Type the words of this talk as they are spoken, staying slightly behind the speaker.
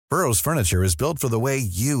Burrow's furniture is built for the way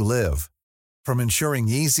you live. From ensuring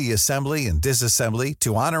easy assembly and disassembly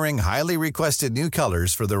to honoring highly requested new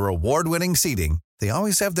colors for their award-winning seating, they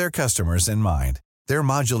always have their customers in mind. Their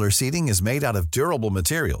modular seating is made out of durable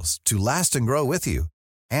materials to last and grow with you.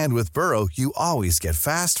 And with Burrow, you always get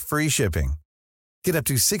fast, free shipping. Get up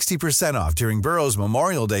to 60% off during Burrow's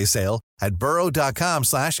Memorial Day sale at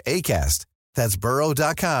burrow.com/ACAST. That's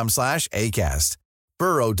burrow.com/ACAST.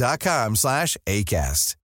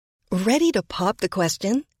 burrow.com/ACAST. Ready to pop the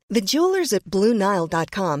question? The jewelers at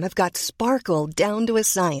BlueNile.com have got sparkle down to a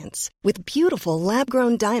science with beautiful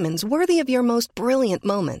lab-grown diamonds worthy of your most brilliant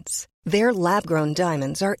moments. Their lab-grown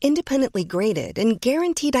diamonds are independently graded and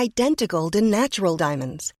guaranteed identical to natural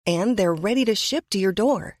diamonds, and they're ready to ship to your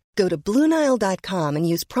door. Go to BlueNile.com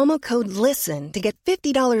and use promo code LISTEN to get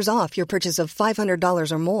 $50 off your purchase of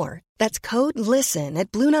 $500 or more. That's code LISTEN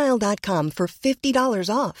at BlueNile.com for $50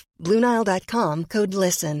 off. BlueNile.com, code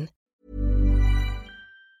LISTEN.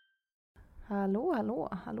 Hallå.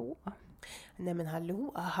 Nej men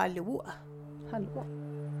hallå.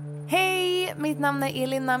 Hej, mitt namn är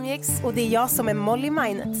Elin Namjeks. Och det är jag som är Molly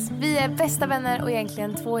Minets. Vi är bästa vänner och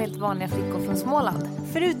egentligen två helt vanliga flickor från Småland.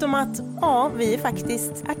 Förutom att, vi är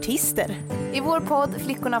faktiskt artister. I vår podd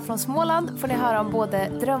Flickorna från Småland får ni höra om både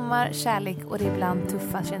drömmar, kärlek och det ibland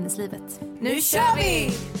tuffa kändislivet. Nu kör vi!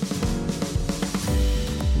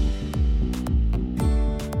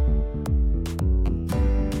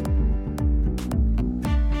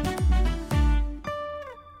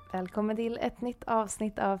 Välkommen till ett nytt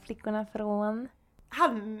avsnitt av Flickorna från...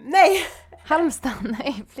 Halmstad,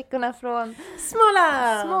 nej. Flickorna från...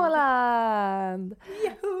 Småland!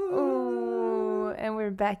 Yahoo! And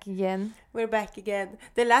we're back again.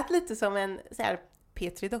 Det lät lite som en så här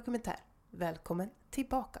P3-dokumentär. Välkommen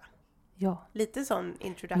tillbaka. Ja. Lite sån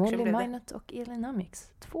introduction. Molly Minot och Elin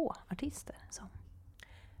Namjeks. 2 artister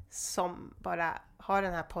som bara har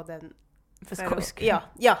den här podden för skojs skull.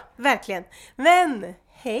 Ja, verkligen. Men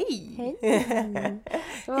hej!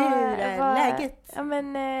 Hur är läget? Ja,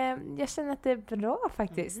 men jag känner att det är bra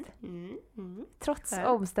faktiskt. Trots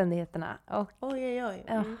omständigheterna. Och, oj. Ja,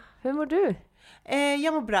 hur mår du?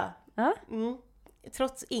 Jag mår bra. Ja?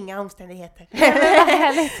 Trots inga omständigheter.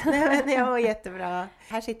 Härligt. Nej, men jag mår jättebra.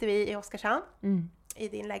 Här sitter vi i Oskarshamn. I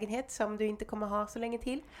din lägenhet som du inte kommer ha så länge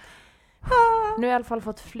till. Nu har jag i alla fall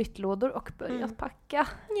fått flyttlådor och börjat packa.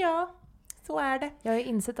 Ja, så är det. Jag har ju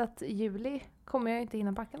insett att i juli kommer jag inte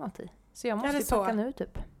hinna packa något i. Så jag måste packa nu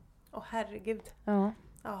typ. Herregud.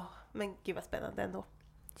 Ja. Men gud vad spännande ändå.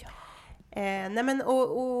 Ja. Nej men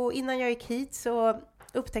och innan jag gick hit så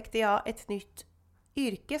upptäckte jag ett nytt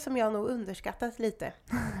yrke som jag nog underskattat lite.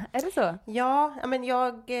 Är det så? Ja, men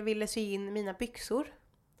jag ville sy in mina byxor.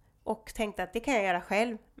 Och tänkte att det kan jag göra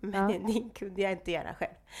själv. Men det kunde jag inte göra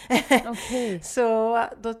själv. Okay. Så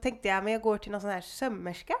då tänkte jag, men jag går till någon sån här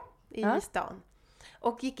sömmerska i stan.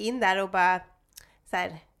 Och gick in där och bara så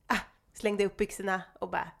här, slängde upp byxorna och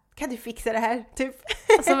bara, kan du fixa det här? Typ.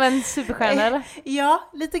 Som en superstjärna eller? Ja,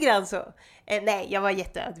 lite grann så. Nej, jag var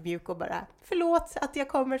jätteödmjuk och bara, förlåt att jag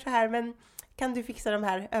kommer så här, men kan du fixa de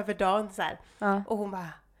här över dagen? Så här. Och hon bara,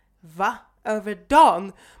 va? Över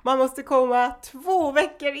dagen? Man måste komma 2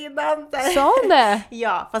 veckor innan. Sa hon det?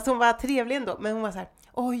 Ja, fast hon var trevlig ändå. Men hon var så här,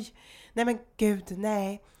 oj, nej men gud,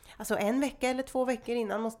 nej. Alltså 1 vecka eller 2 veckor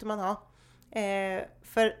innan måste man ha.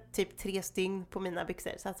 För typ 3 stygn på mina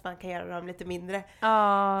byxor. Så att man kan göra dem lite mindre.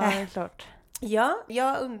 Ja, det är klart. Ja,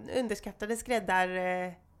 jag underskattade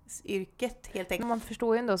skräddaryrket helt enkelt. Man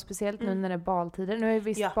förstår ju ändå, speciellt nu när det är baltider. Nu har ju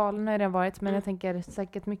visst balen har redan varit, men jag tänker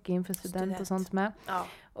säkert mycket inför student och sånt med. Ja.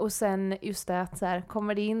 Och sen just det att så här,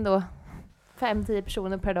 kommer det in då 5-10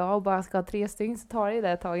 personer per dag och bara ska ha 3 stygn, så tar det ju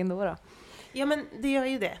det ett tag ändå då. Ja, men det gör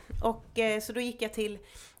ju det. Och så då gick jag till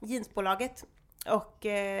jeansbolaget och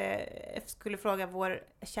skulle fråga vår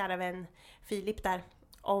kära vän Filip där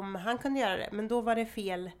om han kunde göra det. Men då var det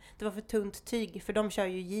fel. Det var för tunt tyg, för de kör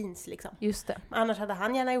ju jeans liksom. Just det. Annars hade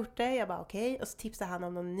han gärna gjort det. Jag bara okej. Och så tipsade han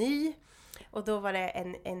om någon ny. Och då var det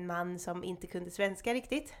en man som inte kunde svenska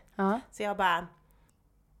riktigt. Så jag bara,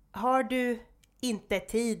 har du inte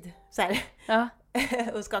tid? Så här.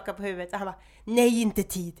 Och skaka på huvudet. Och han bara, nej, inte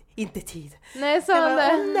tid. Nej, så han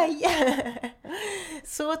det. Nej.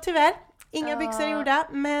 Så tyvärr, inga byxor gjorda.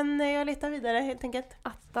 Men jag letar vidare helt enkelt.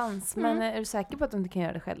 Attans, men är du säker på att du inte kan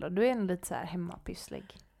göra det själv då? Du är ändå lite så här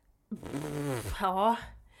hemmapysslig. Ja,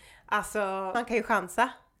 alltså man kan ju chansa.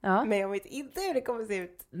 Men jag vet inte hur det kommer se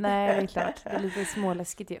ut. Nej, det är klart. Det är lite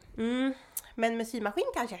småläskigt ju. Men med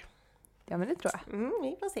symaskin kanske. Ja, men det tror jag.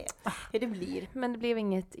 Vi får se hur det blir. Men det blev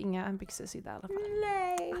inga byxor sydda i alla fall.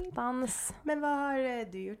 Nej. Attans. Men vad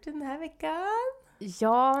har du gjort den här veckan?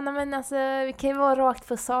 Ja, men alltså vi kan ju vara rakt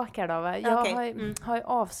för sak här då, va? Jag har ju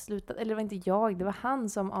avslutat, eller det var inte jag, det var han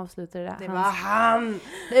som avslutade det. Det var han!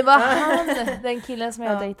 Den killen som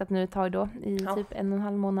jag har dejtat nu ett tag då, i typ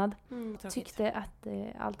 1,5 månad. Tyckte att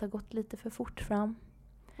allt har gått lite för fort fram.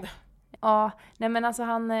 Ja, nej men alltså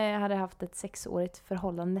han hade haft ett 6-årigt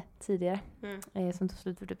förhållande tidigare. Som tog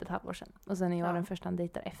slut för typ ett halvår sedan. Och sen är jag den första han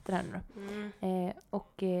dejtar efter henne då.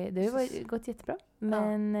 Och det har ju gått jättebra.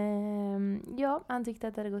 Men han tyckte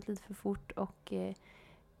att det hade gått lite för fort och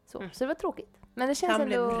så. Så det var tråkigt. Men det känns han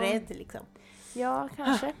ändå... blev rädd liksom. Ja,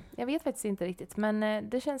 kanske. Jag vet faktiskt inte riktigt. Men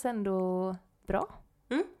det känns ändå bra.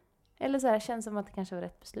 Eller så här, känns som att det kanske var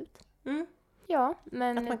rätt beslut. Ja,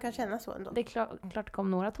 men... Att man kan känna så ändå. Det är klart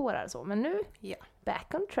kom några tårar så. Men nu,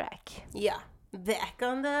 back on track. Ja, back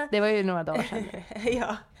on the... Det var ju några dagar sedan.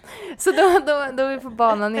 Ja. Så då är vi på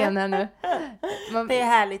banan igen här nu. Det är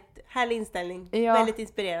härlig inställning. Ja. Väldigt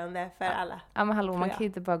inspirerande för alla. Ja, men hallå, man kan ju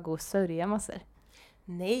inte bara gå och sörja massor.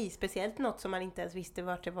 Nej, speciellt något som man inte ens visste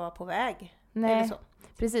vart det var på väg. Nej, eller så.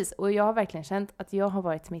 Precis. Och jag har verkligen känt att jag har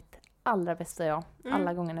varit mitt allra bästa jag.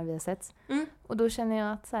 Alla gånger när vi har setts. Och då känner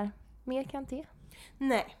jag att så här, mer kan inte ge.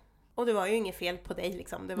 Nej. Och det var ju inget fel på dig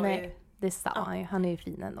liksom. Det var ju... det sa han ju. Han är ju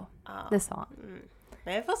fin ändå. Ja. Det sa han.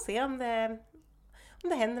 Men jag får se om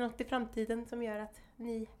det händer något i framtiden som gör att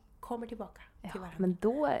ni kommer tillbaka till varandra. Men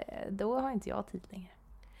då har inte jag tid längre.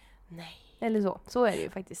 Nej. Eller så. Så är det ju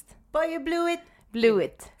faktiskt. But you blew it. Blew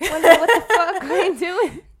it. Well, what the fuck are you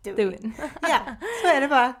doing? Ja, så är det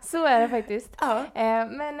bara. Så är det faktiskt. Ja.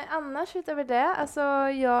 Men annars utöver det, alltså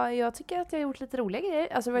jag tycker att jag har gjort lite roliga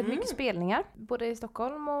grejer. Alltså det har varit mycket spelningar, både i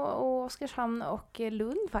Stockholm och Oskarshamn och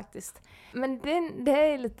Lund faktiskt. Men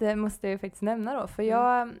det är lite, måste jag faktiskt nämna då, för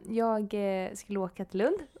jag skulle åka till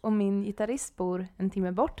Lund och min gitarrist bor en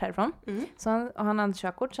timme bort härifrån. Så han hade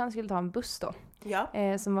körkort, så han skulle ta en buss då.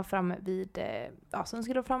 Ja. Som var framme som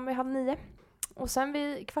skulle vara framme vid 8:30. Och sen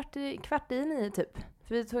vid kvart i 9 typ.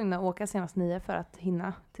 För vi är tvungna att åka senast 9 för att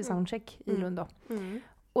hinna till soundcheck i Lund då.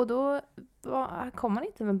 Och då kom han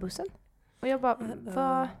inte med bussen. Och jag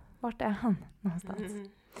bara, vart är han någonstans?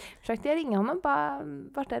 Försökte jag ringa honom, bara,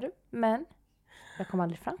 vart är du? Men jag kom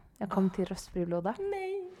aldrig fram. Jag kom till röstbrevlåda.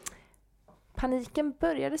 Nej. Paniken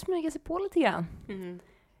började smyga sig på lite grann.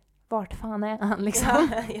 Vart fan är han liksom?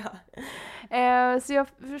 Så jag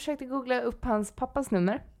försökte googla upp hans pappas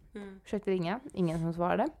nummer. Försökte ringa, ingen som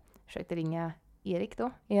svarade. Försökte ringa Erik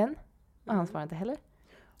då igen. Och han svarade inte heller.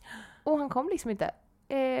 Och han kom liksom inte.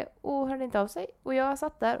 Och hörde inte av sig. Och jag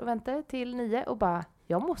satt där och väntade till 9 och bara,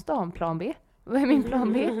 jag måste ha en plan B. Vad är min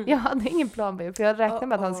plan B? Jag hade ingen plan B, för jag räknade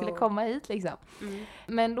med att han skulle komma hit liksom.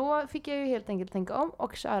 Men då fick jag ju helt enkelt tänka om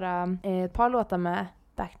och köra ett par låtar med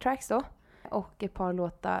backtracks då. Och ett par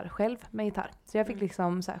låtar själv med gitarr. Så jag fick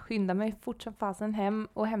liksom så här, skynda mig fort som fasen hem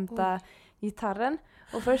och hämta gitarren.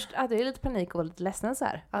 Och först hade jag lite panik och var lite ledsen så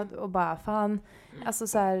här. Och bara, fan, alltså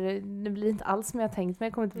så här, det blir inte alls som jag tänkt mig.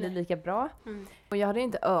 Det kommer inte bli lika bra. Och jag hade ju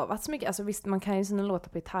inte övat så mycket. Alltså visst, man kan ju såna låta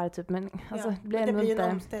på gitarr typ, men alltså, det blir ändå inte...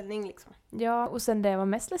 en omställning liksom. Ja, och sen det jag var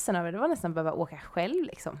mest ledsen över, det var nästan att behöva åka själv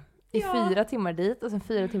liksom. I 4 timmar dit och sen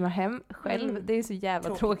 4 timmar hem själv. Det är så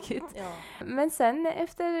jävla tråkigt. Ja. Men sen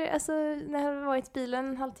efter, alltså när jag var i bilen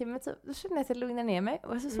en halvtimme så då kände jag att jag lugnade ner mig.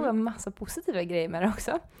 Och så såg jag massa positiva grejer med det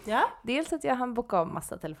också. Ja. Dels att jag hann boka av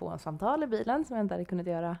massa telefonsamtal i bilen som jag inte hade kunnat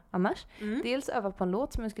göra annars. Dels öva på en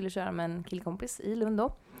låt som jag skulle köra med en killkompis i Lund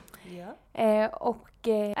då. Ja. Och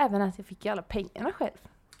även att jag fick alla pengarna själv.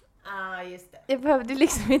 Just det. Jag behövde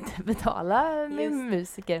liksom inte betala med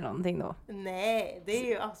musiker eller någonting då. Nej, det är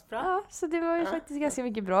ju asbra. Ja, så det var ju faktiskt ganska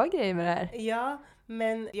mycket bra grejer med det här. Ja,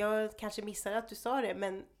 men jag kanske missade att du sa det,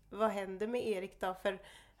 men vad hände med Erik då? För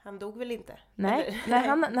han dog väl inte? Nej,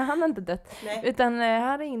 han har inte dött. Nej. Utan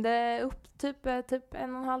han ringde upp typ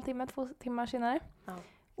 1,5 timme, 2 timmar senare. Ja.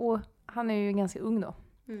 Och han är ju ganska ung då.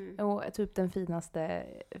 Och typ den finaste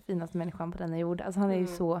människan på denna jord. Alltså han är ju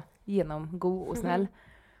så genomgod och snäll.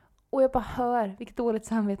 Och jag bara hör vilket dåligt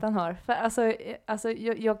samvete han har. För alltså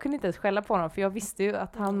jag kunde inte ens skälla på honom, för jag visste ju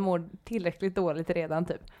att han mår tillräckligt dåligt redan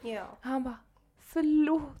typ. Ja. Han bara,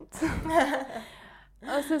 förlåt.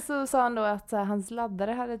 Och så sa han då att hans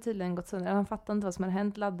laddare hade tydligen gått sönder. Han fattade inte vad som hade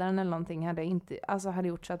hänt. Laddaren eller någonting hade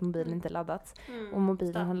gjort så att mobilen inte laddats. Och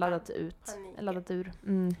mobilen har laddat ur.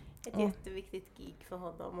 Ett jätteviktigt gig för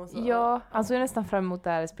honom. Och så. Ja, han såg nästan fram emot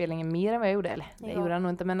den här spelningen mer än vad jag gjorde. Eller det gjorde han nog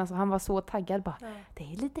inte, men alltså, han var så taggad. Bara, det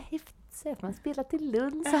är lite häftigt så att man spelar till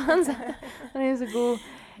Lund, sa han. Han är så god.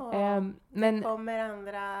 Men det kommer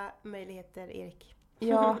andra möjligheter, Erik.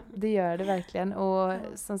 Ja, det gör det verkligen. Och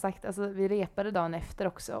som sagt, alltså, vi repade dagen efter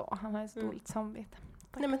också. Och han har så dåligt samvete.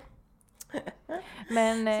 Nej, men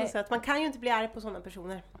Men, så att man kan ju inte bli arg på sådana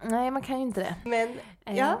personer. Nej, man kan ju inte det. Men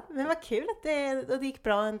men vad kul att det gick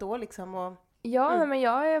bra ändå liksom. Och, ja, men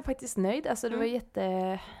jag är faktiskt nöjd. Alltså det var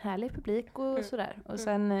jättehärlig publik och sådär. Och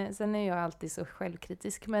sen är jag alltid så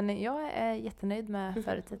självkritisk. Men jag är jättenöjd med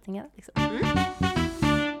förutsättningarna liksom.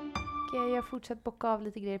 Jag har fortsatt bocka av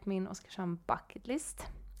lite grejer på min Oskarshamn bucket list.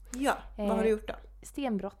 Ja, vad har du gjort då?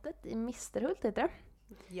 Stenbrottet i Misterhult heter det.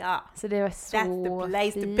 Ja. Så det var så That's the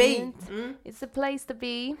place fint. to be. It's the place to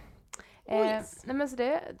be. Nej, men så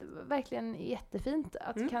det var verkligen jättefint.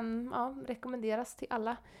 Att kan rekommenderas till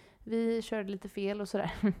alla. Vi körde lite fel och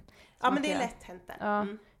sådär. Ja, men det är lätt hänt där. Ja,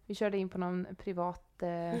 vi körde in på någon privat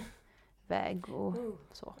väg och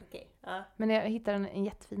så. Okay. Men jag hittade en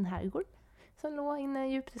jättefin herrgård som låg inne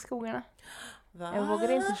djupt i skogarna. Va? Jag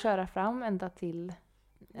vågade inte köra fram ända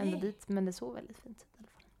dit, men det såg väldigt fint ut i alla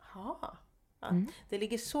fall. Ja. Det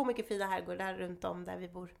ligger så mycket fina herrgårdar runt om där vi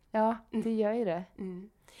bor. Ja, det gör ju det.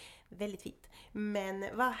 Väldigt fint. Men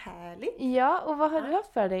vad härligt. Ja, och vad har du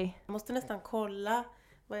haft för dig? Jag måste nästan kolla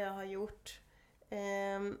vad jag har gjort.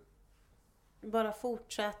 Bara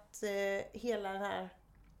fortsatt hela den här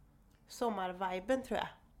sommarviben tror jag.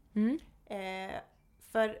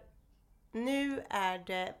 För nu är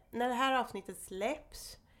det, när det här avsnittet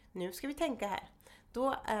släpps, nu ska vi tänka här. Då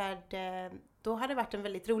har det varit en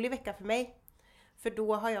väldigt rolig vecka för mig. För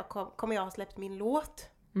då kommer jag ha släppt min låt.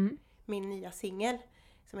 Min nya singel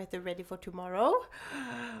som heter Ready for Tomorrow.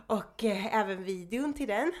 Och även videon till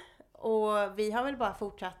den. Och vi har väl bara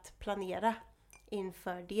fortsatt planera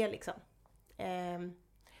inför det liksom.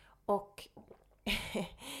 Och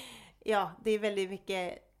ja, det är väldigt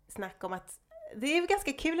mycket snack om att det är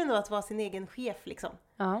ganska kul ändå att vara sin egen chef liksom.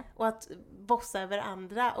 Ja. Och att bossa över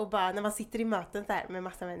andra och bara när man sitter i möten där med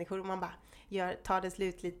massa människor och man bara tar det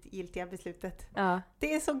slutgiltiga beslutet. Ja.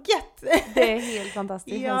 Det är så gött! Det är helt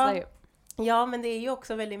fantastiskt. Ja, men det är ju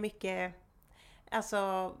också väldigt mycket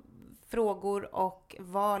alltså frågor och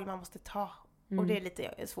val man måste ta. Och det är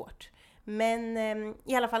lite svårt. Men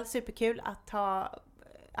i alla fall superkul att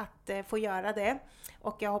få göra det.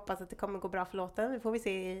 Och jag hoppas att det kommer gå bra för låten. Det får vi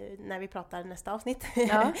se när vi pratar nästa avsnitt.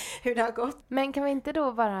 Ja. Hur det har gått. Men kan vi inte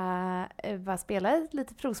då bara spela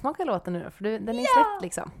lite provsmak av låten nu då? För den är släppt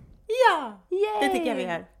liksom. Ja! Yay! Det tycker jag vi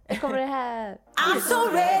gör. Nu kommer det här. I'm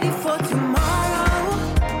so ready for tomorrow.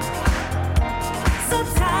 So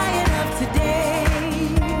tired of today.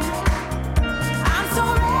 I'm so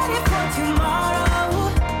ready for tomorrow.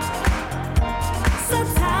 So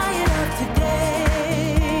tired of today.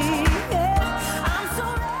 I'm so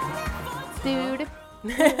ready for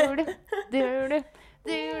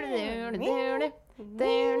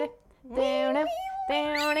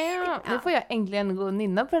Nu får jag äntligen gå och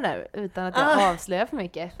nynna på den här utan att jag avslöjar för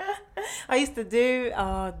mycket. Ja just det,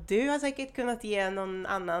 du har säkert kunnat ge någon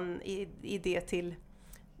annan idé till...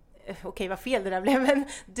 Okej, vad fel det där blev, men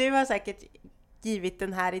du har säkert givit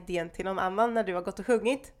den här idén till någon annan när du har gått och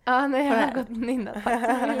sjungit. Ja, när jag har gått och nynnat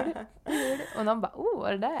faktiskt. Och någon bara, vad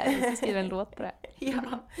är det där? Jag ska skriva en låt på det. Ja.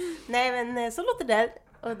 Nej, men så låter det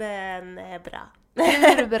och den är bra.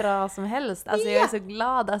 Hur bra som helst. Alltså jag är så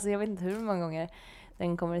glad. Alltså jag vet inte hur många gånger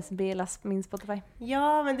den kommer spelas på min Spotify.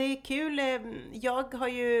 Ja, men det är kul. Jag har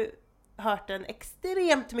ju hört den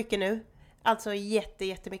extremt mycket nu. Alltså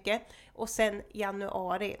jättemycket. Och sen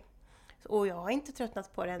januari. Och jag har inte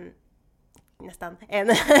tröttnat på den nästan än.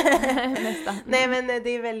 Nästan. Nej, men det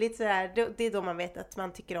är väldigt sådär. Det är då man vet att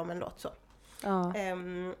man tycker om en låt så. Ja.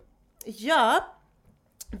 Ja.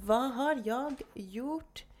 Vad har jag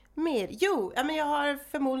gjort mer? Jo, men jag har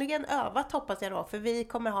förmodligen övat, hoppas jag då. För vi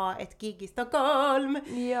kommer ha ett gig i Stockholm.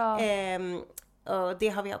 Ja. Och det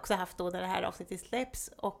har vi också haft då när det här avsnittet släpps.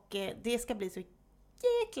 Och det ska bli så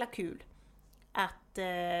jäkla kul att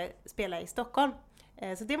spela i Stockholm.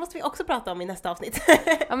 Så det måste vi också prata om i nästa avsnitt.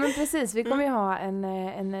 Ja men precis, vi kommer ju ha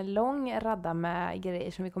en lång radda med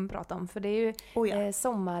grejer som vi kommer prata om. För det är ju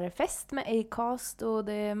sommarfest med Acast och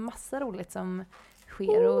det är massa roligt som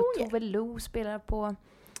sker. Och Tove Lo spelar på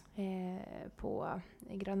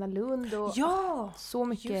Gröna Lund och så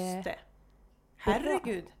mycket. Just det.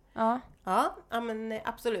 Herregud. Ja, men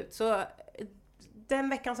absolut. Så den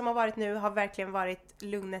veckan som har varit nu har verkligen varit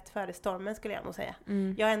lugnet före stormen skulle jag nog säga.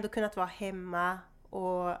 Jag har ändå kunnat vara hemma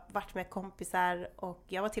och varit med kompisar och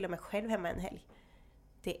jag var till och med själv hemma en helg.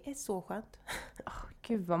 Det är så skönt.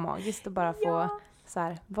 Gud vad magiskt att bara få så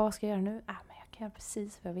här, vad ska jag göra nu? Men jag kan göra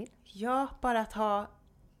precis vad jag vill. Ja, bara att ha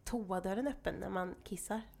toadörren öppen när man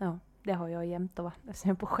kissar. Ja, det har jag jämt då, eftersom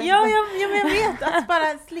jag är på själv. Ja, jag vet. Att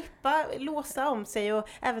bara slippa låsa om sig och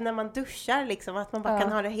även när man duschar liksom, att man bara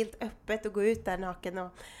kan ha det helt öppet och gå ut där naken.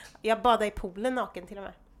 Och jag badar i poolen naken till och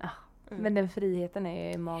med. Men den friheten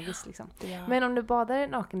är ju magisk liksom. Ja. Men om du badar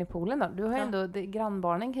naken i poolen då? Du har ju ändå,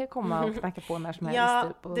 grannbarnen kan ju komma och knacka på när som helst. Ja,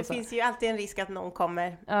 typ, och det så. finns ju alltid en risk att någon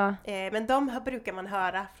kommer. Ja. Men de brukar man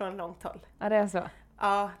höra från långt håll. Ja, det är så.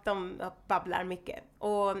 Ja, de babblar mycket.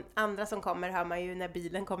 Och andra som kommer hör man ju när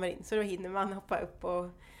bilen kommer in. Så då hinner man hoppa upp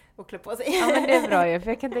och klä på sig. Ja, men det är bra ju. För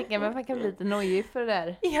jag kan tänka mig att man kan bli lite nojig för det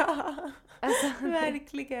där. Ja, alltså.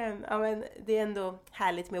 Verkligen. Ja, men det är ändå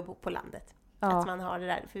härligt med att bo på landet. Ja. Att man har det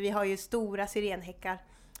där. För vi har ju stora syrenhäckar.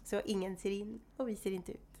 Så ingen ser in och vi ser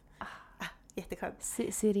inte ut. Jätteskönt.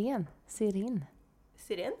 Siren.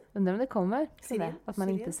 Syren? Undrar om det kommer. Siren. Att man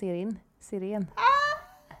inte ser in. Siren.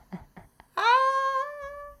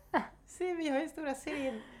 Se, vi har ju stora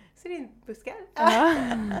sirenbuskar.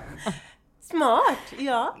 Smart,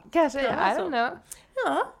 ja. Kanske, I don't know.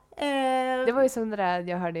 Ja. Det var ju som det där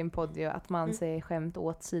jag hörde i en podd ju, att man säger skämt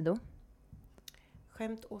åt sido.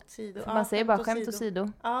 Skämt åt sido. Man säger bara skämt åt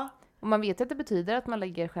sido. Ja. Och man vet att det betyder att man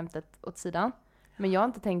lägger skämtet åt sidan. Men jag har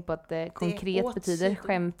inte tänkt på att det konkret betyder sido.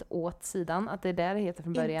 Skämt åt sidan. Att det är där det heter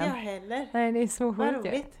från början. Inte jag heller. Nej, det är så vad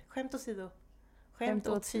roligt. Skämt åt sido. Skämt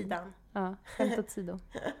åt sidan. Ja, skämt åt sido.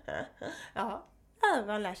 Ja,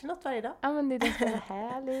 man lär sig något varje dag. Ja, men det är det som är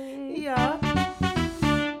härligt. Ja.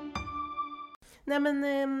 Nej, men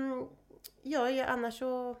ja, annars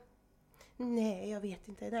så... Nej, jag vet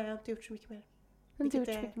inte. Nej, jag har inte gjort så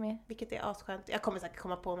mycket mer. Vilket är asskönt. Jag kommer säkert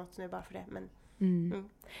komma på något nu bara för det. Men,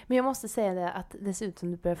 men jag måste säga det att det ser ut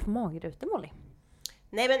som du börjar få magrutor, Molly.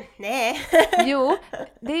 Nej. Jo,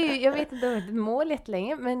 det är ju, jag vet inte om det är ett mål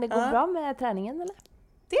jättelänge, men det går bra med träningen, eller?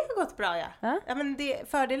 Det har gått bra, ja. Ja, men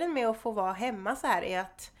fördelen med att få vara hemma så här är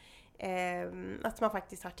att man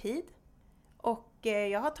faktiskt har tid. Och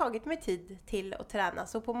jag har tagit mig tid till att träna.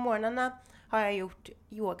 Så på morgnarna har jag gjort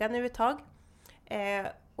yoga nu ett tag.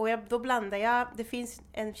 Och då blandar jag, det finns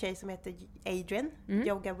en tjej som heter Adrian,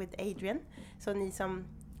 Yoga with Adrian. Så ni som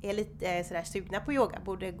är lite sådär sugna på yoga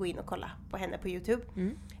borde gå in och kolla på henne på YouTube.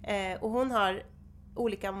 Och hon har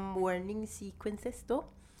olika morning sequences då.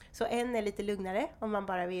 Så en är lite lugnare om man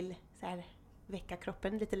bara vill så här, väcka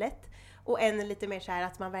kroppen lite lätt. Och en är lite mer så här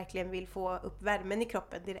att man verkligen vill få upp värmen i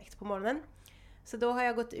kroppen direkt på morgonen. Så då har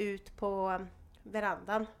jag gått ut på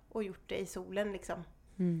verandan och gjort det i solen liksom.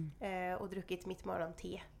 Och druckit mitt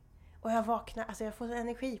morgonte. Och jag vaknar, alltså jag får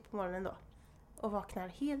energi på morgonen då. Och vaknar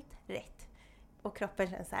helt rätt. Och kroppen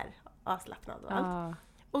känns så här avslappnad och allt.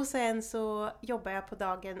 Och sen så jobbar jag på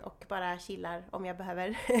dagen och bara chillar om jag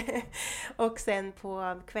behöver. Och sen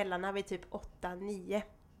på kvällarna vid typ 8-9,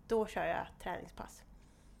 då kör jag träningspass.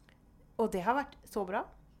 Och det har varit så bra.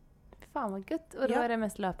 Fan vad gött. Och då är det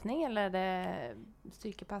mest löpning eller är det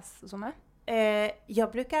styrkepass och så med?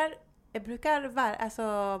 Jag brukar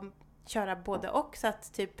alltså köra både och. Så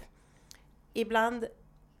att typ ibland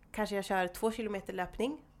kanske jag kör 2 kilometer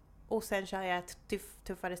löpning. Och sen kör jag ett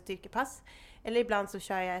tuffare styrkepass. Eller ibland så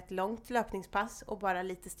kör jag ett långt löpningspass och bara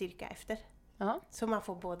lite styrka efter. Så man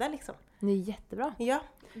får båda liksom. Det är jättebra. Ja,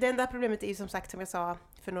 det enda problemet är ju som sagt som jag sa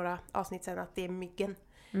för några avsnitt sedan att det är myggen.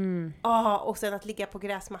 Och sen att ligga på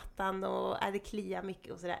gräsmattan och det kliar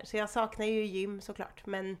mycket och sådär. Så jag saknar ju gym såklart.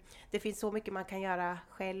 Men det finns så mycket man kan göra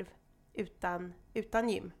själv utan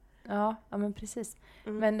gym. Ja, men precis.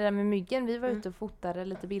 Men det där med myggen, vi var ute och fotade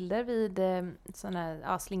lite bilder vid sån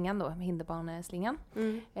här, slingan då, hinderbaneslingan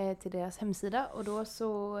till deras hemsida. Och då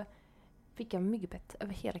så fick jag myggbett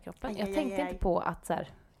över hela kroppen. Jag tänkte inte på att så här,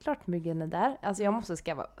 klart myggen är där. Alltså jag måste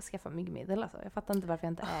skaffa myggmedel. Alltså. Jag fattar inte varför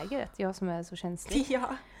jag inte äger det. Jag som är så känslig.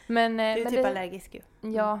 Ja, men, du är typ allergisk ju.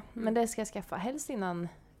 Ja, men det ska jag skaffa helst innan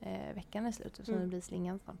veckan är slut. Så det blir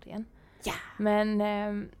slingan snart igen. Ja. Men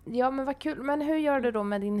men vad kul. Men hur gör du då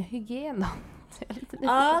med din hygien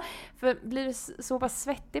då? För blir du så pass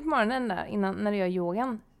svettig på morgonen där innan när du gör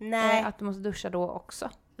yogan? Nej. Att du måste duscha då också?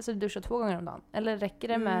 Alltså du duschar 2 gånger om dagen? Eller räcker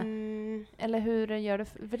det med... Eller hur gör du?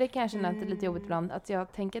 För det kan jag känna att det är lite jobbigt ibland. Att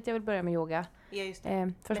jag tänker att jag vill börja med yoga. Ja, just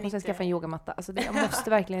det. Först måste jag skaffa en yogamatta. Alltså jag måste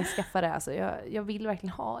verkligen skaffa det. Alltså jag vill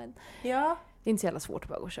verkligen ha en. Ja. Det är inte så jävla svårt att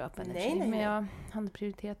bara gå och köpa en. Nej. Men jag har inte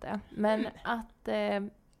prioriterat det. Men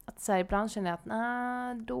att så här, ibland känner jag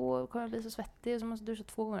att då kommer jag bli så svettig och så måste jag duscha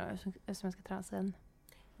 2 gånger eftersom jag ska träna sen.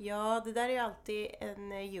 Ja, det där är ju alltid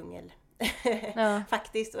en djungel.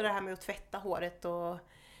 Faktiskt. Och det här med att tvätta håret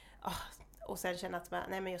och sen känna att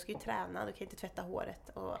nej, men jag ska ju träna, då kan jag inte tvätta håret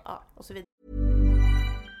och så vidare.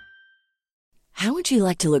 How would you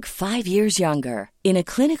like to look 5 years younger? In a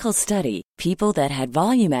clinical study, people that had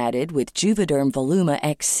volume added with Juvederm Voluma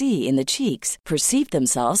XC in the cheeks perceived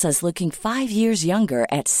themselves as looking 5 years younger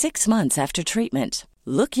at 6 months after treatment.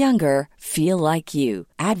 Look younger, feel like you.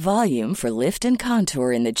 Add volume for lift and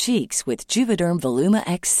contour in the cheeks with Juvederm Voluma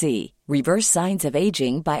XC. Reverse signs of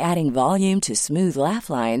aging by adding volume to smooth laugh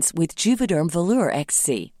lines with Juvederm Volure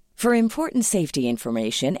XC. For important safety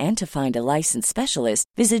information and to find a licensed specialist,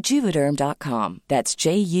 visit Juvederm.com. That's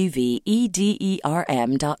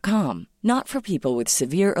JUVEDERM.com. Not for people with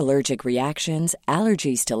severe allergic reactions,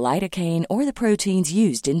 allergies to lidocaine, or the proteins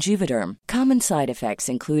used in Juvederm. Common side effects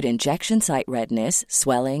include injection site redness,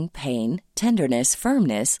 swelling, pain, tenderness,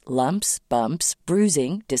 firmness, lumps, bumps,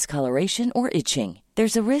 bruising, discoloration, or itching.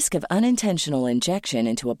 There's a risk of unintentional injection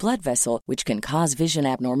into a blood vessel, which can cause vision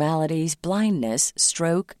abnormalities, blindness,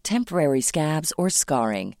 stroke, temporary scabs, or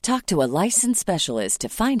scarring. Talk to a licensed specialist to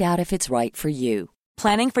find out if it's right for you.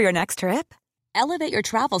 Planning for your next trip? Elevate your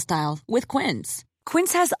travel style with Quince.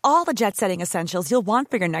 Quince has all the jet-setting essentials you'll want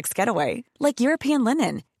for your next getaway, like European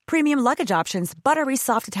linen, premium luggage options, buttery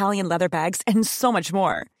soft Italian leather bags, and so much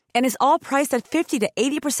more. And is all priced at 50 to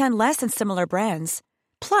 80% less than similar brands.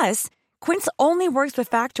 Plus, Quince only works with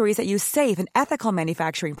factories that use safe and ethical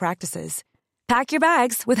manufacturing practices. Pack your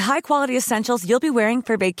bags with high-quality essentials you'll be wearing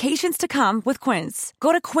for vacations to come with Quince.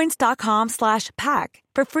 Go to quince.com/pack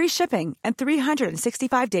for free shipping and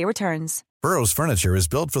 365-day returns. Burrow's furniture is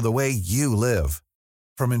built for the way you live.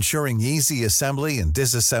 From ensuring easy assembly and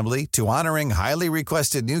disassembly to honoring highly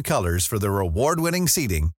requested new colors for their award-winning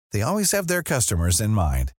seating, they always have their customers in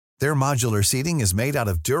mind. Their modular seating is made out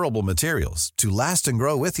of durable materials to last and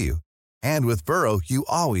grow with you. And with Burrow, you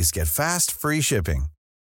always get fast, free shipping.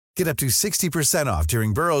 Get up to 60% off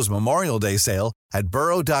during Burrow's Memorial Day sale at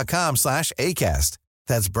burrow.com/ACAST.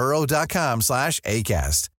 That's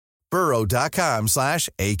burrow.com/ACAST.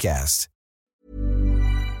 burrow.com/ACAST.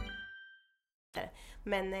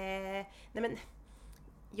 Men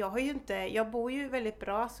jag bor ju väldigt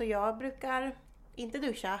bra, så jag brukar inte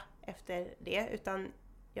duscha efter det, utan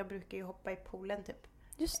jag brukar ju hoppa i poolen typ.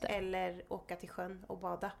 Just det. Eller åka till sjön och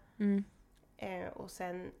bada. Och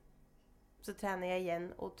sen så tränar jag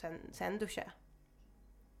igen och sen duschar jag.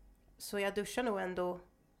 Så jag duschar nog ändå.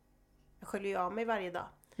 Jag sköljer ju av mig varje dag.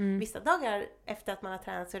 Vissa dagar efter att man har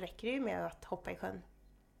tränat så räcker det ju med att hoppa i sjön.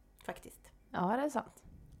 Faktiskt. Ja, det är sant.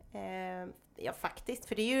 Ja, faktiskt.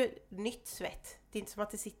 För det är ju nytt svett. Det är inte som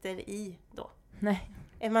att det sitter i då. Nej.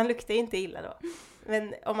 Man luktar inte illa då.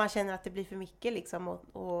 Men om man känner att det blir för mycket liksom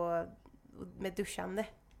och med duschande.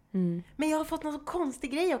 Men jag har fått någon så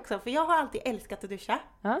konstig grej också. För jag har alltid älskat att duscha.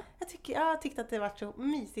 Jag har tyckt att det har varit så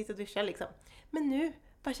mysigt att duscha liksom. Men nu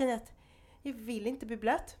bara känner jag att jag vill inte bli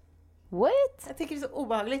blöt. What? Jag tycker det är så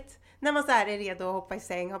obehagligt. När man så här är redo att hoppa i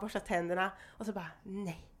säng, har borstat tänderna. Och så bara,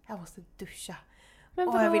 nej, jag måste duscha. Men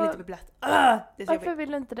jag vill inte bli blöt. Varför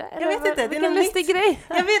vill du inte det? Jag vet inte, det är någon lustig grej.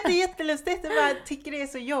 Jag vet, det är jättelustigt. Jag bara tycker det är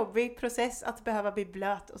så jobbig process att behöva bli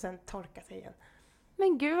blöt och sen torka sig igen.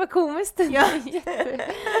 Men gud vad komiskt. Ja.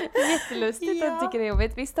 Jättelustigt att tycker det är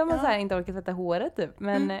jobbigt. Visst har man så här inte orkat tvätta håret typ.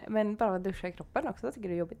 Men bara duscha i kroppen också tycker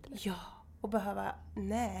det är jobbigt. Eller? Ja, och behöva,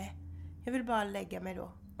 nej. Jag vill bara lägga mig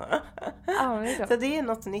då. Så det är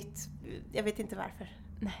något nytt. Jag vet inte varför.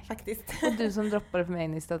 Nej. Faktiskt. Och du som droppade för mig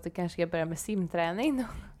nyss att du kanske ska börja med simträning då.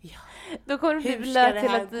 Ja. Då kommer du bli blöt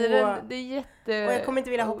hela tiden. Det är jätte... Och jag kommer inte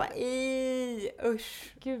vilja hoppa i.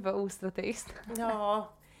 Usch. Gud vad ostrategiskt.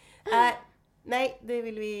 Ja. Nej,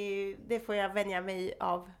 det får jag vänja mig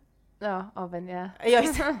av. Ja, avvänja. Jag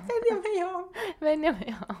vänja mig av. Vänja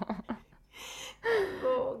mig av.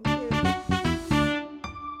 Gud.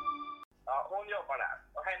 Ja, hon jobbar där.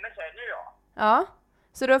 Och henne känner jag. Ja.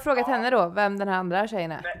 Så du har frågat henne då, vem den här andra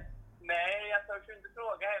tjejen är? Nej, jag törs inte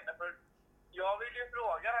fråga henne, för jag vill ju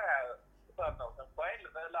fråga det här sötnosen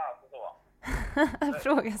själv, eller alltså så.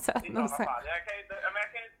 Fråga sötnosen. Jag kan ju inte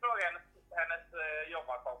fråga hennes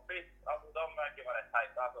jobbarkompis, alltså de verkar vara rätt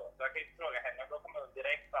tajta alltså. Så jag kan inte fråga henne, då kommer hon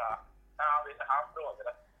direkt bara, vill han fråga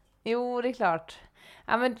det? Jo, det är klart.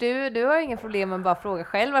 Ja, men du har inga problem med att bara fråga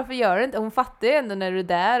själv. Varför gör du inte? Hon fattar ju ändå när du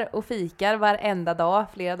är där och fikar varenda dag,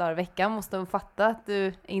 flera dagar i veckan. Måste hon fatta att du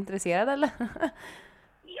är intresserad, eller?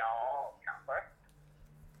 Ja, kanske.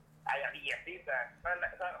 Nej, jag vet inte. Men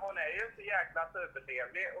hon är ju så jäkla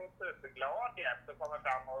supertrevlig och superglad jämt och kommer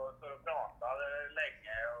fram och står och pratar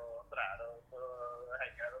länge och sådär. Och så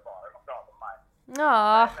hänger över baren och pratar med mig. Ja.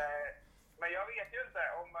 Men jag vet ju inte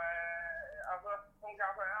om... Alltså, hon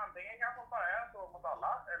kanske antingen kanske bara är så mot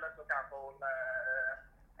alla, eller så kanske hon är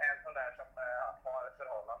en sån där som har ett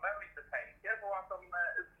förhållande och inte tänker på att de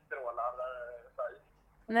utstrålar sig.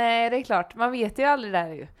 Nej, det är klart. Man vet ju aldrig det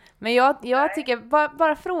där ju. Men jag tycker,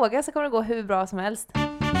 bara fråga så kommer det gå hur bra som helst.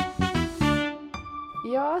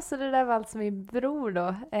 Ja, så det där var alltså min bror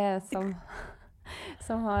då,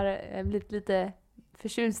 som har blivit lite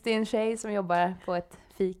förtjust i en tjej som jobbar på ett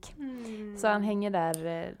fik. Så han hänger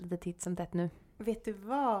där lite titt som tätt nu. Vet du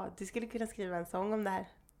vad? Du skulle kunna skriva en sång om det här.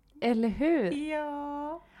 Eller hur?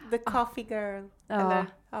 Ja, The Coffee Girl. Ja. Eller,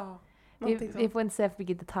 ja. Vi får inte säga för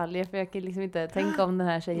mycket detaljer, för jag kan liksom inte tänka om den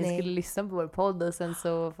här tjejen skulle lyssna på vår podd och sen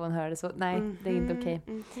så får hon höra det så. Nej, det är inte okej.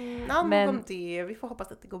 Ja, men vi får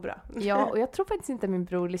hoppas att det går bra. Ja, och jag tror faktiskt inte att min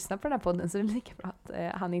bror lyssnar på den här podden, så det är lika bra att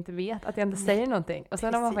han inte vet, att jag inte säger någonting. Och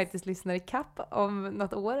sen om man faktiskt lyssnar i kapp om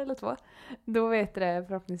något år eller 2, då vet det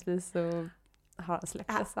förhoppningsvis så har han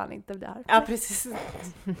släppt det, så han inte blir arg. Ja, precis.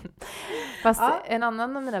 Fast en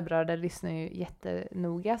annan av mina bröder lyssnar ju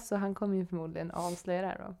jättenoga, så han kommer ju förmodligen avslöja det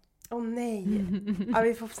här då. Nej. Ja,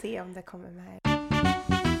 vi får se om det kommer med.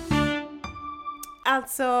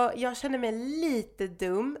 Alltså, jag känner mig lite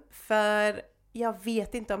dum, för jag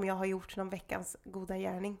vet inte om jag har gjort någon veckans goda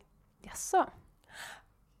gärning. Jaså?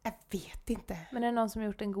 Jag vet inte. Men är det någon som har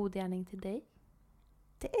gjort en god gärning till dig?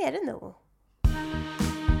 Det är det nog.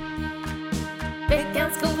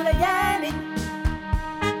 Veckans goda gärning.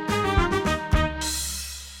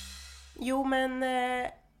 Jo, men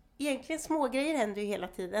egentligen små grejer händer ju hela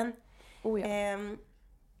tiden. Oh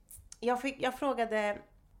ja. Jag frågade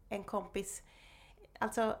en kompis,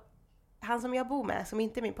 alltså han som jag bor med, som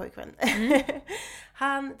inte är min pojkvän.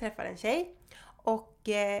 Han träffar en tjej och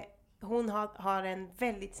hon har en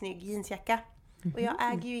väldigt snygg jeansjacka. Och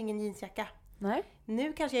jag äger ju ingen jeansjacka. Nej.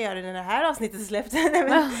 Nu kanske jag gör det när det här avsnittet släpps.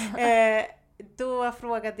 Då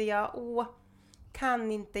frågade jag,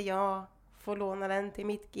 kan inte jag få låna den till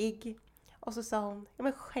mitt gig? Och så sa hon, ja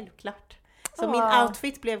men självklart. Så min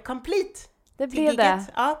outfit blev complete. Det blev det.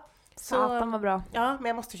 Ja. Satan var bra. Ja, men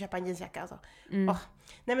jag måste köpa en jeansjacka alltså.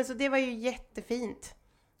 Nej, men så det var ju jättefint.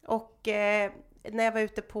 Och när jag var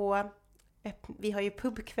ute på, vi har ju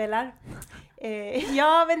pubkvällar.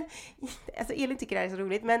 Ja, men alltså Elin tycker det här är så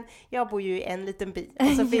roligt, men jag bor ju i en liten by. Och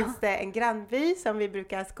så finns det en grannby som vi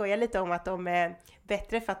brukar skoja lite om att de är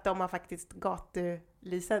bättre för att de har faktiskt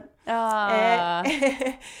gatulysen.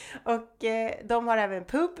 Och de har även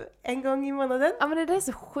pub en gång i månaden. Ja, men det där är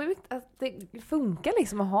så sjukt att det funkar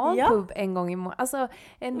liksom att ha en pub en gång i månaden. Alltså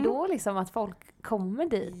ändå liksom att folk kommer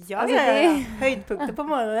dit. Ja, alltså, höjdpunkter på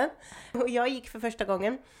morgonen. Och jag gick för första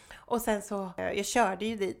gången. Och sen så, jag körde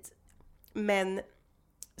ju dit. Men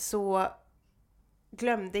så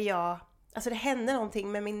glömde jag, alltså det hände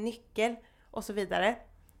någonting med min nyckel och så vidare.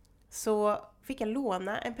 Så fick jag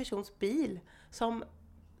låna en persons bil som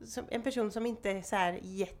en person som inte är så här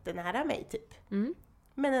jättenära mig typ.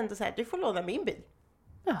 Men ändå så här, du får låna min bil.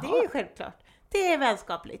 Jaha. Det är ju självklart. Det är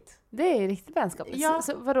vänskapligt. Det är riktigt vänskapligt. Ja.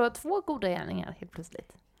 Så vadå, 2 goda gärningar helt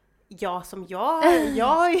plötsligt? Ja, som jag.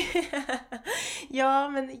 Ja,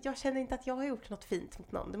 men jag känner inte att jag har gjort något fint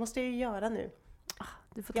mot någon. Det måste jag ju göra nu.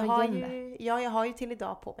 Du får ta igen det. Ja, jag har ju till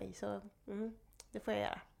idag på mig, så det får jag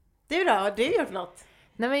göra. Du då? Har du gjort något?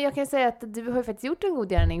 Nej, men jag kan säga att du har ju faktiskt gjort en god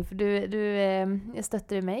gärning, för du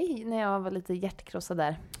stöttade mig när jag var lite hjärtkrossad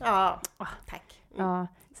där. Ja, tack. Ja,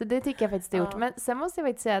 så det tycker jag faktiskt har gjort. Men sen måste jag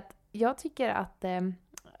faktiskt säga att jag tycker att,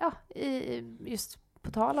 just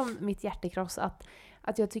på tal om mitt hjärtekross,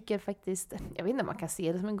 att jag tycker faktiskt, jag vet inte om man kan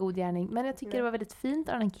se det som en god gärning, men jag tycker det var väldigt fint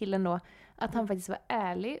av den killen då, att han faktiskt var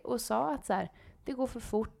ärlig och sa att så här, det går för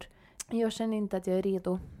fort, jag känner inte att jag är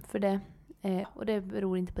redo för det, och det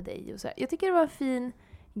beror inte på dig. Och så här. Jag tycker det var en fin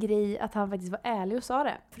grej att han faktiskt var ärlig och sa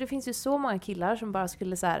det. För det finns ju så många killar som bara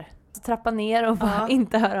skulle så här trappa ner och bara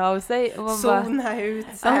inte höra av sig. Och zona ut.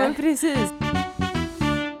 Så här. Ja, men precis.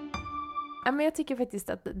 Ja, men jag tycker faktiskt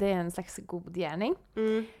att det är en slags god gärning.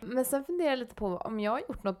 Men sen funderar jag lite på om jag har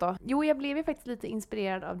gjort något då. Jo, jag blev ju faktiskt lite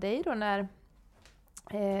inspirerad av dig då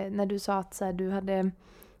när du sa att så här, du hade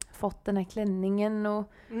fått den här klänningen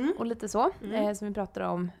och lite så. Som vi pratade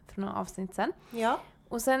om för några avsnitt sen. Ja.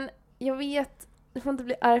 Och sen, jag vet, du får inte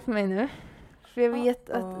bli arg för mig nu. För jag vet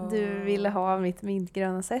att du ville ha mitt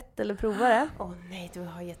mintgröna set eller prova det. Nej, du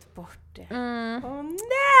har gett bort det.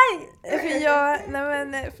 Nej!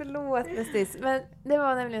 Förlåt bästis. Men det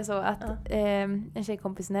var nämligen så att en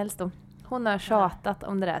tjejkompis Nels då, hon har tjatat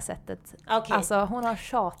om det där sättet. Okay. Alltså hon har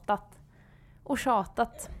tjatat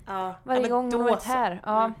varje gång hon varit här.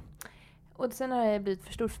 Ja. Och sen har det blivit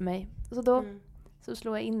för stort för mig. Så då så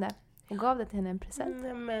slog jag in det och gav det till henne en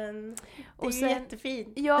present. Men det är sen,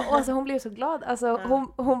 jättefint. Ja, och alltså hon blev så glad. Alltså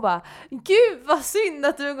hon bara, gud vad synd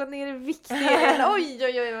att du har gått ner i vikt igen.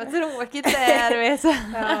 Oj vad tråkigt det är, vet.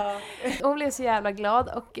 Hon blev så jävla glad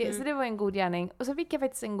och så det var en god gärning. Och så fick jag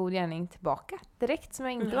faktiskt en god gärning tillbaka direkt som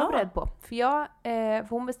jag inte var beredd på. För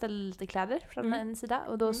hon beställde lite kläder från en sida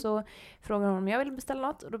och då så frågade hon om jag ville beställa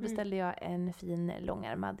något och då beställde jag en fin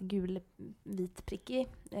långärmad gul vit prickig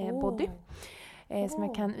body. som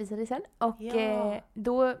jag kan visa dig sen. Och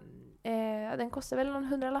då, den kostar väl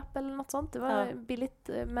någon 100-lapp eller något sånt. Det var billigt,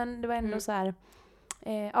 men det var ändå så här,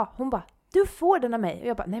 hon bara, du får den av mig. Och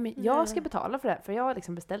jag bara, nej men jag ska betala för det. För jag har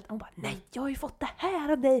liksom beställt. Hon bara, nej jag har ju fått det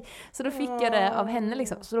här av dig. Så då fick jag det av henne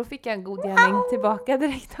liksom. Så då fick jag en god gärning tillbaka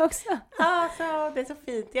direkt också. Alltså, det är så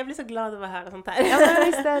fint. Jag blir så glad av att höra sånt här. Ja men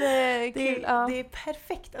visst är det kul. Det är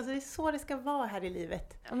perfekt. Alltså det är så det ska vara här i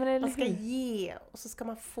livet. Ja, men man ska ge och så ska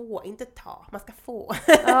man få. Inte ta, man ska få.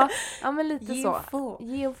 Ja men lite ge så. Och få.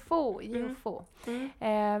 Ge och få. Ge och få.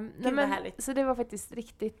 Gud vad härligt. Så det var faktiskt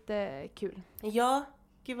riktigt kul. Ja,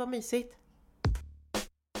 gud vad mysigt.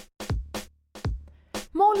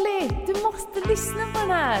 Molly, du måste lyssna på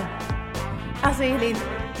den här! Alltså Elin,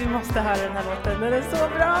 du måste höra den här låten, den är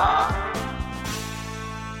så bra!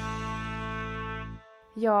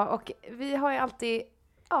 Ja, och vi har ju alltid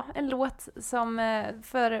en låt som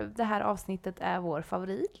för det här avsnittet är vår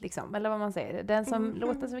favorit, liksom. Eller vad man säger. Den som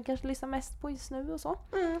låten som vi kanske lyssnar mest på just nu och så.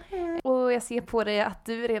 Och jag ser på dig att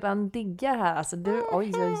du redan diggar här. Alltså du,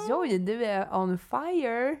 oj, du är on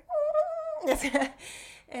fire!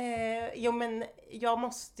 Jo men jag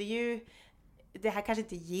måste ju, det här kanske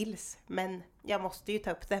inte gills, men jag måste ju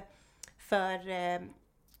ta upp det. För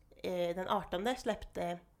den 18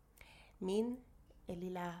 släppte min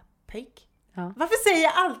lilla pöjk. Ja. Varför säger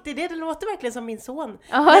jag alltid det? Det låter verkligen som min son.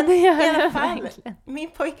 Ja, men det gör i alla fall, verkligen.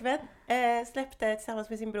 Min pojkvän släppte tillsammans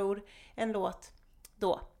med sin bror en låt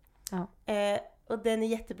då. Ja. Och den är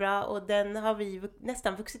jättebra och den har vi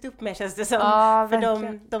nästan vuxit upp med, känns det som. Ja,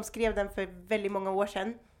 för de skrev den för väldigt många år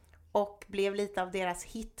sedan och blev lite av deras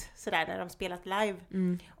hit sådär när de spelat live.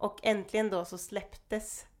 Och äntligen då så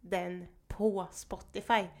släpptes den på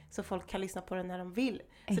Spotify så folk kan lyssna på den när de vill.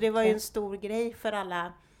 Så det var ju en stor grej för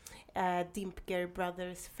alla Dimpger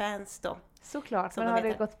Brothers fans då. Såklart, men har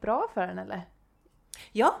det gått bra för den eller?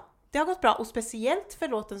 Ja, det har gått bra och speciellt för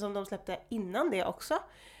låten som de släppte innan det också.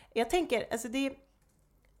 Jag tänker, alltså det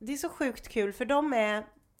är så sjukt kul för de är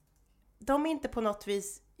inte på något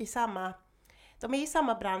vis de är i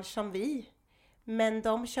samma bransch som vi, men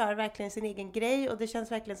de kör verkligen sin egen grej och det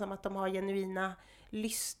känns verkligen som att de har genuina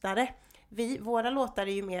lyssnare. Våra låtar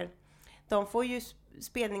är ju mer, de får ju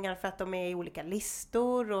spelningar för att de är i olika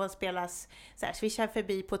listor och spelas så här, swishar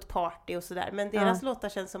förbi på ett party och sådär, men deras låtar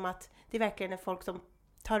känns som att det verkligen är folk som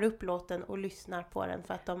tar upp låten och lyssnar på den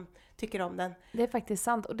för att de tycker om den. Det är faktiskt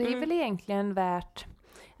sant. Och det är väl egentligen värt...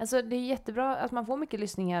 Alltså det är jättebra att man får mycket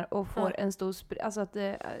lyssningar och får en stor... Alltså att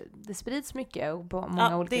det sprids mycket och på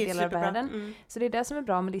många olika delar av världen. Så det är det som är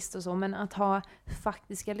bra med listor och så. Men att ha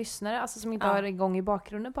faktiska lyssnare, alltså som inte har igång i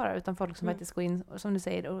bakgrunden bara, utan folk som faktiskt går in, som du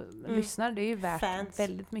säger, och lyssnar, det är ju värt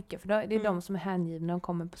väldigt mycket. För det är de som är hängivna och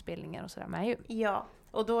kommer på spelningar och sådär med ju. Ja,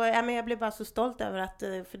 och då, jag blev bara så stolt över att,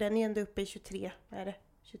 för den är ändå uppe i 23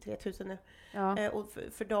 000 nu. Ja. Och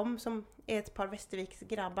för dem som är ett par Västerviks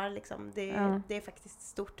grabbar liksom, det är faktiskt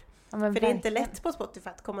stort. Ja, för det är inte lätt på Spotify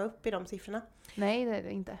att komma upp i de siffrorna. Nej, det är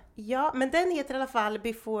det inte. Ja, men den heter i alla fall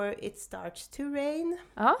Before It Starts to Rain.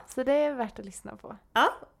 Ja, så det är värt att lyssna på.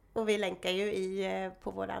 Ja, och vi länkar ju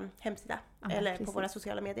på vår hemsida. Eller precis. På våra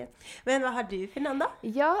sociala medier. Men vad har du för namn då?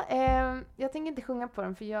 Ja, jag tänker inte sjunga på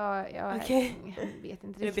den för jag vet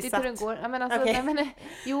inte riktigt hur den går. Ja, men alltså,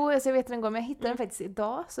 alltså, jag vet hur den går, men jag hittade den faktiskt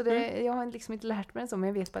idag. Så jag har liksom inte lärt mig den så, men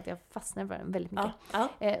jag vet bara att jag fastnar för den väldigt mycket.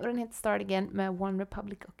 Och den heter Start Again med One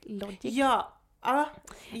Republic och Logic. Ja,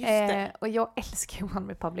 just det. Och jag älskar ju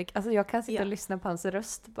One Republic. Alltså jag kan sitta och lyssna på hans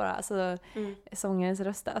röst bara. Alltså sångarens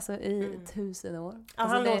röst alltså, i 1000 år. Ja,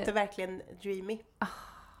 alltså, han låter verkligen dreamy.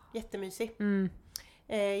 Jättemysig.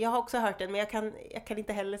 Jag har också hört den, men jag kan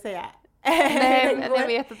inte heller säga. Nej, men jag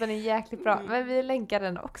vet att den är jäkligt bra. Men vi länkar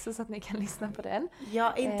den också så att ni kan lyssna på den.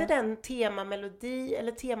 Ja, inte den temamelodi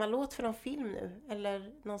eller temalåt för någon film nu?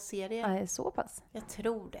 Eller någon serie? Nej, så pass. Jag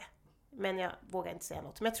tror det. Men jag vågar inte säga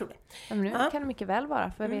något, men jag tror det. Ja, men nu kan det mycket väl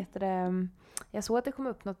vara, för jag såg att det kom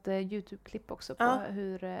upp något YouTube-klipp också på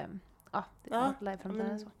hur... det är något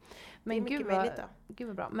live-framträdande så. Men gud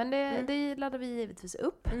vad bra. Men det laddar vi givetvis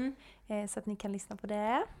upp så att ni kan lyssna på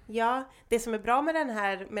det. Ja, det som är bra med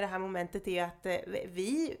det här momentet är att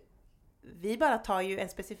vi bara tar ju en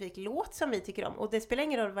specifik låt som vi tycker om. Och det spelar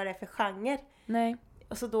ingen roll vad det är för genre. Nej.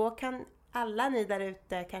 Och så då kan alla ni där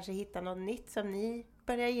ute kanske hitta något nytt som ni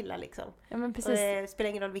börjar gilla liksom. Ja, men precis. Och det spelar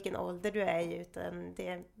ingen roll vilken ålder du är i, utan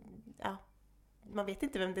man vet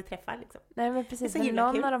inte vem det träffar liksom. Nej, men precis. Men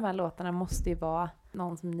någon av de här låtarna måste ju vara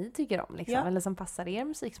någon som ni tycker om liksom, eller som passar er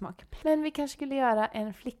musiksmak. Men vi kanske skulle göra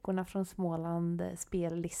en Flickorna från Småland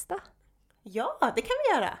spellista. Ja, det kan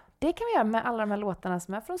vi göra. Det kan vi göra med alla de här låtarna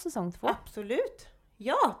som är från säsong 2. Absolut.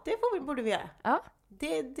 Ja, det borde vi göra. Ja.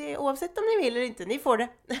 det oavsett om ni vill eller inte, ni får det.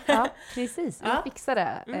 Ja, precis. Vi fixar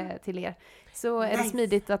det till er. Så är det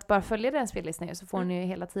smidigt att bara följa den spellistan så får ni ju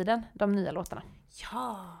hela tiden de nya låtarna.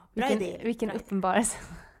 Ja, bra idé. Vilken uppenbarelse.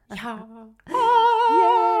 Ja.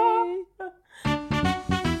 Yay!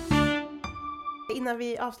 Innan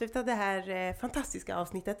vi avslutar det här fantastiska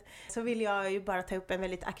avsnittet så vill jag ju bara ta upp en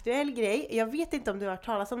väldigt aktuell grej. Jag vet inte om du har hört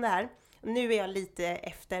talas om det här. Nu är jag lite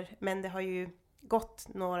efter, men det har ju gått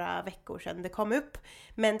några veckor sedan det kom upp.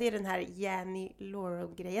 Men det är den här Janny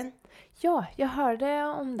Laurel-grejen. Ja, jag hörde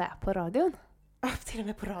om det på radion. Till och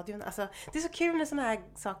med på radion. Alltså, det är så kul när såna här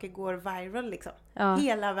saker går viral liksom. Ja.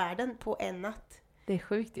 Hela världen på en natt. Det är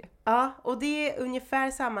sjukt ju. Ja, och det är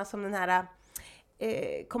ungefär samma som den här...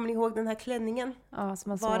 kommer ni ihåg den här klänningen? Ja, som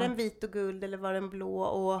man var den vit och guld eller var den blå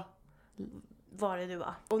och vad det nu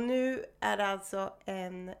var. Och nu är det alltså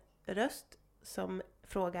en röst som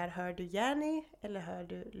frågar, hör du Janny eller hör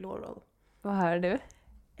du Laurel? Vad hör du?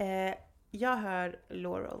 Jag hör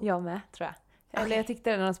Laurel. Jag med, tror jag. Okay. Eller jag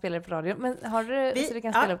tyckte det när de spelade på radio. Men har du så du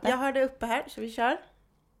kan spela upp det? Jag har det uppe här, så vi kör.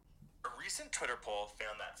 A recent Twitter poll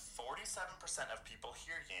found that 47% of people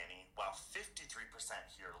hear Janny while 53%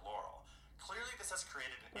 hear Laurel. Clearly this has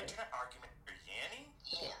created an internet argument for Janny.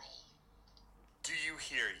 Laurel. Do you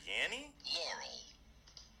hear Janny? Laurel.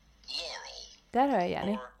 Laurel. Där hör jag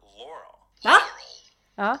Janny. Or Laurel. Va?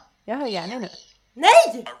 Ja, jag hör Janny nu.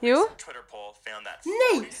 Nej! Jo.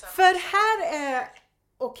 Nej, för här är...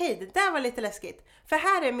 Okej, det där var lite läskigt. För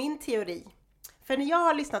här är min teori. För när jag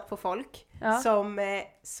har lyssnat på folk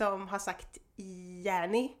som har sagt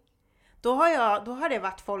Janny, då har det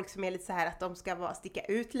varit folk som är lite så här att de ska bara sticka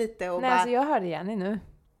ut lite och Nej, bara... alltså jag hörde Janny nu.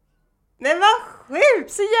 Nej, vad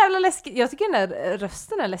sjukt! Så jävla läskigt. Jag tycker den där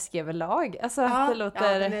rösten är läskig överlag. Alltså att det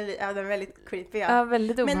låter... den är väldigt creepy. Ja,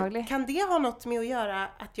 väldigt obehaglig. Men kan det ha något med att göra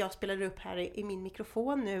att jag spelar upp här i min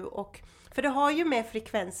mikrofon nu? För det har ju med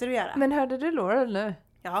frekvenser att göra. Men hörde du Laurel nu?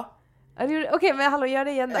 Ja. Okej, men hallå, gör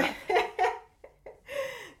det igen då.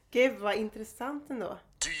 Gud, vad intressant ändå.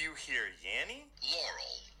 Do you hear Janny?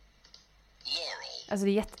 Laurel. Laurel. Alltså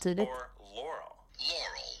det är jättetydligt. Or Laurel.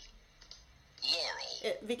 Laurel.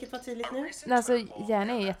 Laurel. Vilket var tydligt nu? Alltså,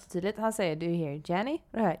 Janny är jättetydligt. Han säger, do you hear Janny?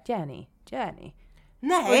 Och det här, Janny.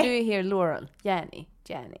 Nej! Och do you hear Laurel? Janny.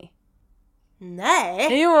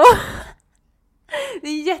 Nej! Jo! Det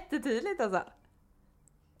är jättetydligt alltså.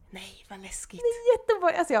 Nej, vad läskigt. Det är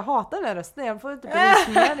jätteobehagligt. Alltså jag hatar den här rösten. Jag får inte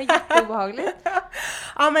bevisningar. Det är jätteobehagligt.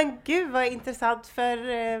 Ja, men gud vad intressant. För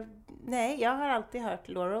nej, jag har alltid hört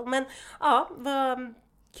Laurel. Men ja, vad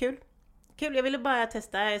kul. Kul, jag ville bara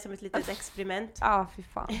testa som ett litet experiment. Ja, fy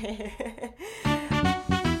fan.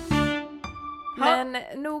 Men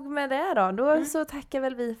nog med det då. Då så tackar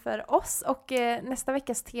väl vi för oss. Och nästa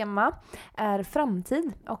veckas tema är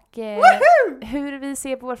framtid. Och hur vi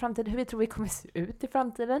ser på vår framtid. Hur vi tror vi kommer se ut i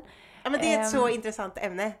framtiden. Ja, men det är ett så intressant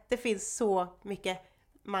ämne. Det finns så mycket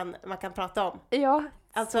man kan prata om. Ja,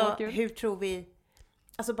 alltså hur tror vi...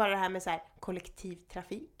 Alltså bara det här med så här,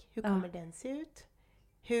 kollektivtrafik. Hur kommer den se ut?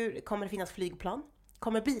 Hur kommer det finnas flygplan?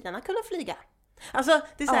 Kommer bilarna kunna flyga? Alltså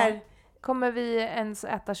det är så här... Kommer vi ens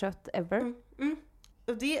äta kött ever?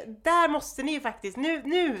 Och där måste ni ju faktiskt,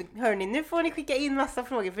 nu hörni, nu får ni skicka in massa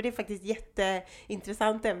frågor för det är faktiskt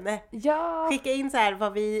jätteintressant ämne. Ja. Skicka in så här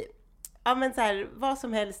vad vi, ja men så här, vad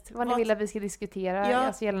som helst. Vad ni vill att vi ska diskutera,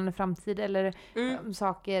 alltså gällande framtid eller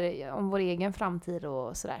saker om vår egen framtid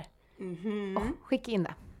och sådär. Skicka in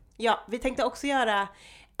det. Ja, vi tänkte också göra,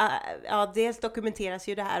 dels dokumenteras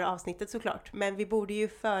ju det här avsnittet såklart, men vi borde ju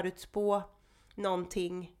förutspå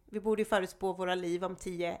någonting. Vi borde ju förutspå våra liv om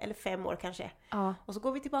 10 eller 5 år kanske. Ja. Och så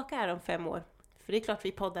går vi tillbaka här om 5 år. För det är klart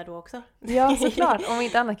vi poddar då också. Ja, såklart. Om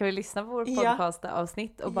inte annat kan vi lyssna på vår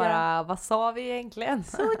podcast-avsnitt och bara, vad sa vi egentligen?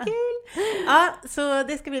 Så kul! Ja, så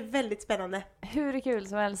det ska bli väldigt spännande. Hur kul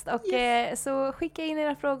som helst. Och så skicka in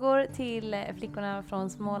era frågor till Flickorna från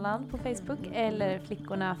Småland på Facebook eller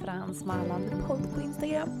Flickorna från Småland podd på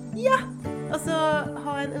Instagram. Ja! Och så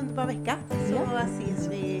ha en underbar vecka. Så ses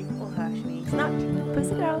vi och hörs vi snart.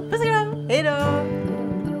 Puss och kram! Puss och kram! Hej då!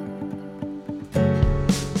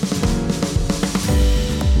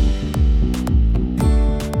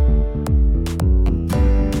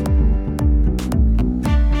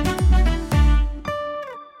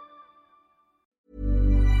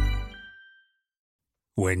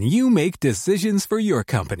 When you make decisions for your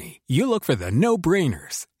company, you look for the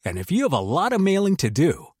no-brainers. And if you have a lot of mailing to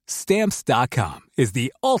do, Stamps.com is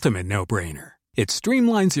the ultimate no-brainer. It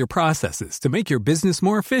streamlines your processes to make your business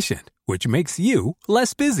more efficient, which makes you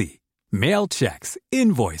less busy. Mail checks,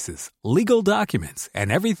 invoices, legal documents,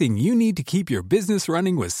 and everything you need to keep your business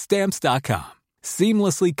running with Stamps.com.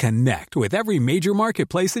 Seamlessly connect with every major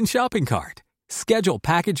marketplace and shopping cart. Schedule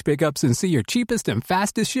package pickups and see your cheapest and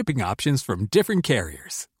fastest shipping options from different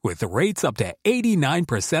carriers, with rates up to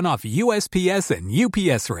 89% off USPS and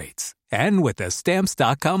UPS rates. And with the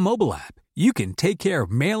Stamps.com mobile app, you can take care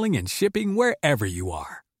of mailing and shipping wherever you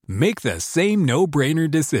are. Make the same no-brainer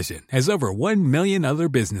decision as over 1 million other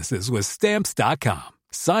businesses with Stamps.com.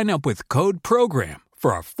 Sign up with code PROGRAM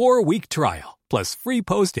for a 4-week trial, plus free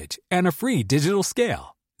postage and a free digital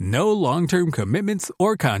scale. No long-term commitments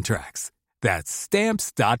or contracts. That's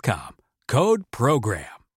Stamps.com. Code PROGRAM.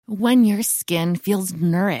 When your skin feels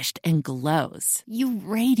nourished and glows, you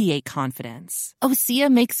radiate confidence. Osea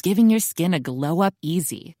makes giving your skin a glow-up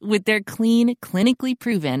easy with their clean, clinically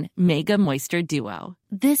proven Mega Moisture Duo.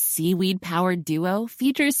 This seaweed-powered duo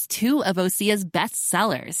features 2 of Osea's best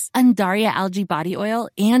sellers, Undaria Algae Body Oil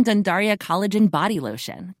and Undaria Collagen Body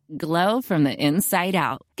Lotion. Glow from the inside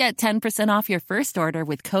out. Get 10% off your first order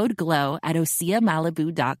with code GLOW at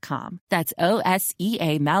OseaMalibu.com. That's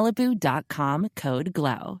OSEA Malibu.com, code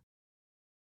GLOW.